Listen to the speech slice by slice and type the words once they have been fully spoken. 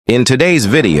In today's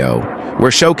video, we're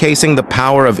showcasing the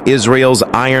power of Israel's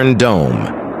Iron Dome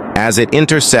as it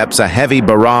intercepts a heavy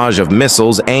barrage of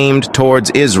missiles aimed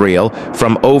towards Israel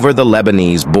from over the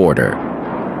Lebanese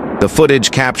border. The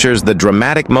footage captures the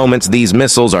dramatic moments these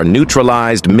missiles are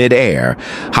neutralized mid-air,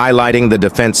 highlighting the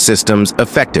defense system's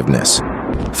effectiveness.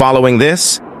 Following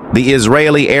this, the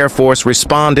Israeli Air Force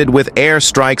responded with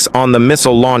airstrikes on the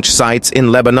missile launch sites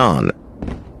in Lebanon.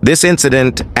 This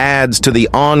incident adds to the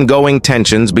ongoing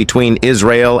tensions between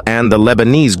Israel and the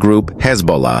Lebanese group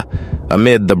Hezbollah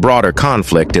amid the broader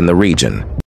conflict in the region.